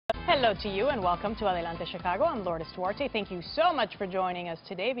Hello to you and welcome to Adelante Chicago. I'm Lourdes Duarte. Thank you so much for joining us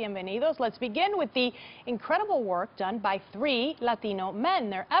today. Bienvenidos. Let's begin with the incredible work done by 3 Latino men.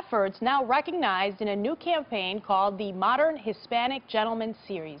 Their efforts now recognized in a new campaign called the Modern Hispanic Gentleman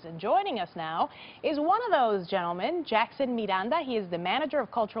Series. And joining us now is one of those gentlemen, Jackson Miranda. He is the manager of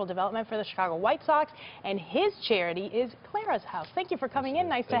cultural development for the Chicago White Sox, and his charity is Clara's House. Thank you for coming in.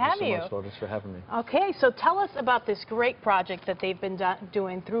 Nice to have you. Thank you so much, Lourdes, for having me. Okay, so tell us about this great project that they've been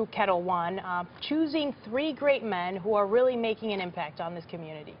doing through Kettle One, choosing 3 great men who are really making an impact on this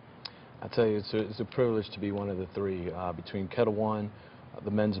community. I tell you, it's a privilege to be one of the 3 between Kettle One,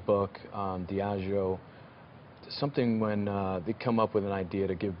 the men's book, Diageo. Something when they come up with an idea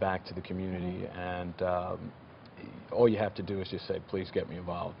to give back to the community, and all you have to do is just say, please get me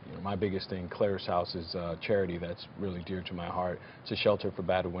involved. You know, my biggest thing, Clara's House, is a charity that's really dear to my heart. It's a shelter for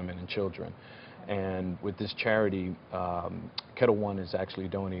battered women and children. And with this charity, Kettle One is actually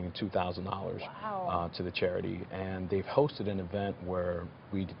donating $2,000 to the charity. And they've hosted an event where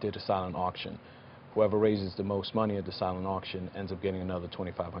we did a silent auction. Whoever raises the most money at the silent auction ends up getting another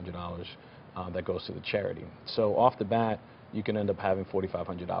 $2,500 that goes to the charity. So off the bat, you can end up having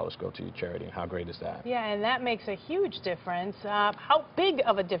 $4,500 go to your charity. How great is that? Yeah, and that makes a huge difference. How big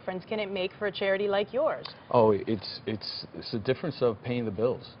of a difference can it make for a charity like yours? Oh, it's a difference of paying the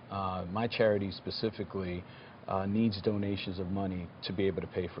bills. My charity specifically needs donations of money to be able to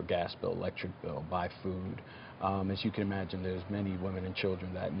pay for gas bill, electric bill, buy food. As you can imagine, there's many women and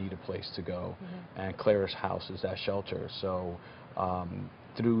children that need a place to go, and Clara's House is that shelter. So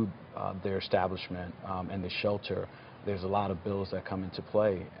through their establishment and the shelter, there's a lot of bills that come into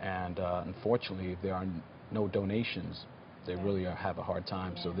play, and unfortunately, if there are no donations, they really have a hard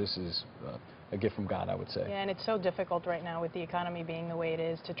time. So this is a gift from God, I would say. Yeah, and it's so difficult right now with the economy being the way it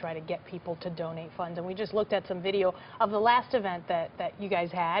is to try to get people to donate funds. And we just looked at some video of the last event that you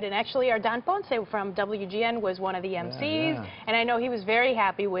guys had, and actually our Don Ponce from WGN was one of the MCs, and I know he was very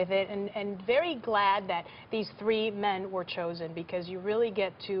happy with it and very glad that these 3 men were chosen, because you really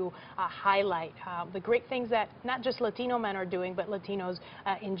get to highlight the great things that not just Latino men are doing, but Latinos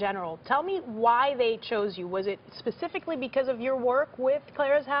in general. Tell me why they chose you. Was it specifically because of your work with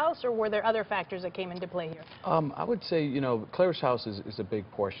Clara's House, or were there other factors that came into play here? I would say, you know, Clara's House is a big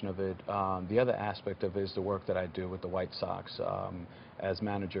portion of it. The other aspect of it is the work that I do with the White Sox. As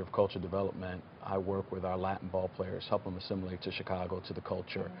manager of culture development, I work with our Latin ball players, help them assimilate to Chicago, to the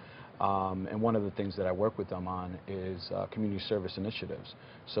culture. And one of the things that I work with them on is community service initiatives.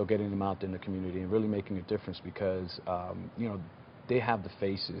 So getting them out in the community and really making a difference, because, you know, they have the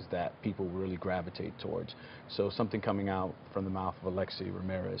faces that people really gravitate towards. So something coming out from the mouth of Alexi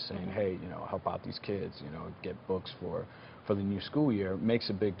Ramirez saying, hey, you know, help out these kids, you know, get books for the new school year, makes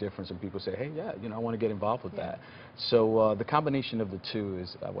a big difference, and people say, hey, yeah, you know, I want to get involved with that. So the combination of the 2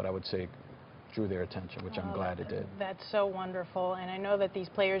 is what I would say drew their attention, which I'm glad it did. That's so wonderful, and I know that these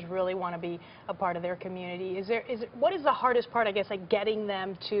players really want to be a part of their community. What is the hardest part, I guess, like getting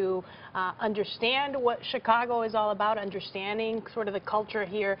them to understand what Chicago is all about, understanding sort of the culture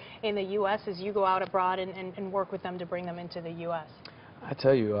here in the U.S. as you go out abroad and work with them to bring them into the U.S.? I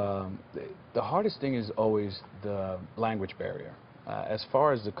tell you, the hardest thing is always the language barrier. As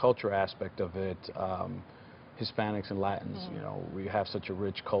far as the culture aspect of it, Hispanics and Latins, you know, we have such a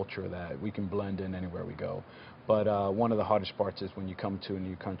rich culture that we can blend in anywhere we go. But one of the hardest parts is when you come to a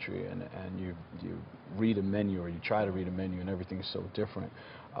new country and you read a menu, or you try to read a menu, and everything is so different.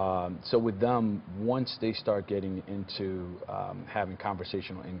 So with them, once they start getting into having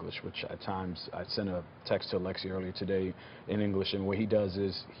conversational English, which at times, I sent a text to Alexi earlier today in English, and what he does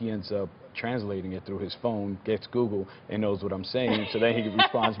is he ends up translating it through his phone, gets Google, and knows what I'm saying, so then he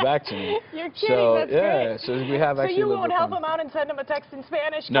responds back to me. You're kidding, so, that's yeah, great. So we have actually. So you won't help him out and send him a text in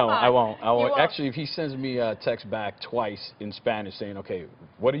Spanish? No, I won't. Won't. Actually, if he sends me a text back twice in Spanish saying, okay,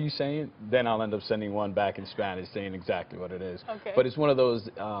 what are you saying? Then I'll end up sending one back in Spanish saying exactly what it is. Okay. But it's one of those,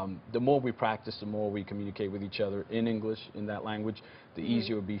 the more we practice, the more we communicate with each other in English, in that language, the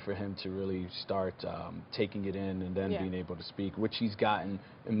easier it would be for him to really start taking it in and then being able to speak, which he's gotten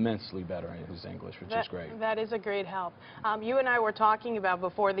immensely better in his English, which is great. That is a great help. You and I were talking about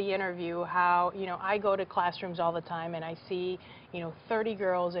before the interview how, you know, I go to classrooms all the time and I see, you know, 30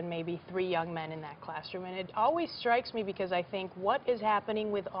 girls and maybe 3 young men in that classroom. And it always strikes me, because I think, what is happening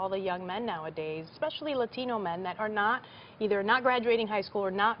with all the young men nowadays, especially Latino men that are either not graduating high school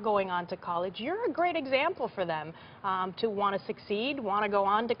or not going on to college? You're a great example for them to want to succeed, want to go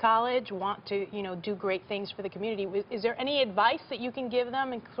on to college, want to, you know, do great things for the community. Is there any advice that you can give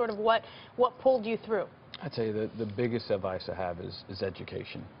them, and sort of what pulled you through? I'd say that the biggest advice I have is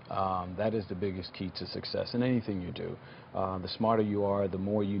education. That is the biggest key to success in anything you do. The smarter you are, the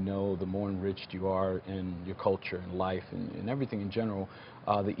more you know, the more enriched you are in your culture and life and everything in general,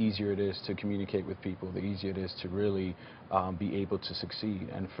 the easier it is to communicate with people, the easier it is to really be able to succeed.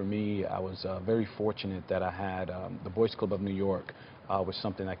 And for me, I was very fortunate that I had the Boys Club of New York was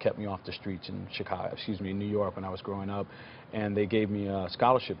something that kept me off the streets in New York when I was growing up. And they gave me a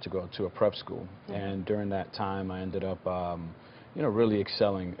scholarship to go to a prep school. Mm-hmm. And during that time, I ended up, you know, really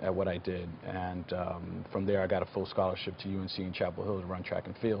excelling at what I did. And from there, I got a full scholarship to UNC in Chapel Hill to run track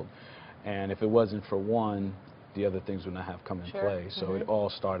and field. And if it wasn't for one, the other things would not have come in play. So Mm-hmm. it all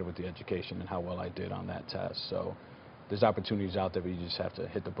started with the education and how well I did on that test. So there's opportunities out there, but you just have to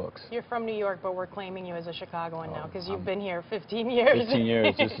hit the books. You're from New York, but we're claiming you as a Chicagoan now because you've been here 15 years. 15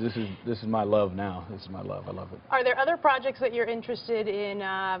 years. This is my love now. This is my love. I love it. Are there other projects that you're interested in,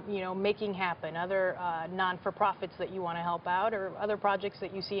 you know, making happen? Other non-for-profits that you want to help out, or other projects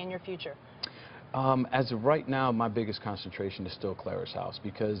that you see in your future? As of right now, my biggest concentration is still Clara's House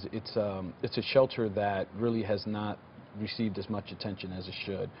because it's a shelter that really has not received as much attention as it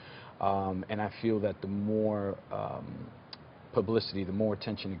should. And I feel that the more publicity, the more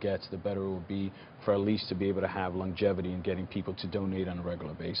attention it gets, the better it will be for at least to be able to have longevity in getting people to donate on a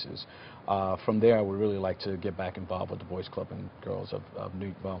regular basis. From there, I would really like to get back involved with the Boys Club and Girls of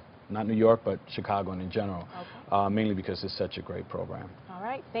not New York, but Chicago and in general, okay. Mainly because it's such a great program. All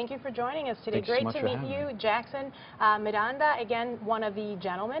right. Thank you for joining us today. Thanks Great so much to for meet having you. me. Jackson Miranda, again, one of the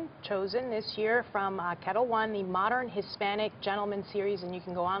gentlemen chosen this year from Kettle One, the Modern Hispanic Gentleman Series, and you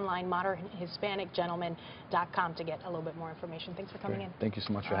can go online, modernhispanicgentleman.com, to get a little bit more information. Thanks for coming in. Thank you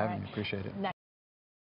so much for having me. Appreciate it.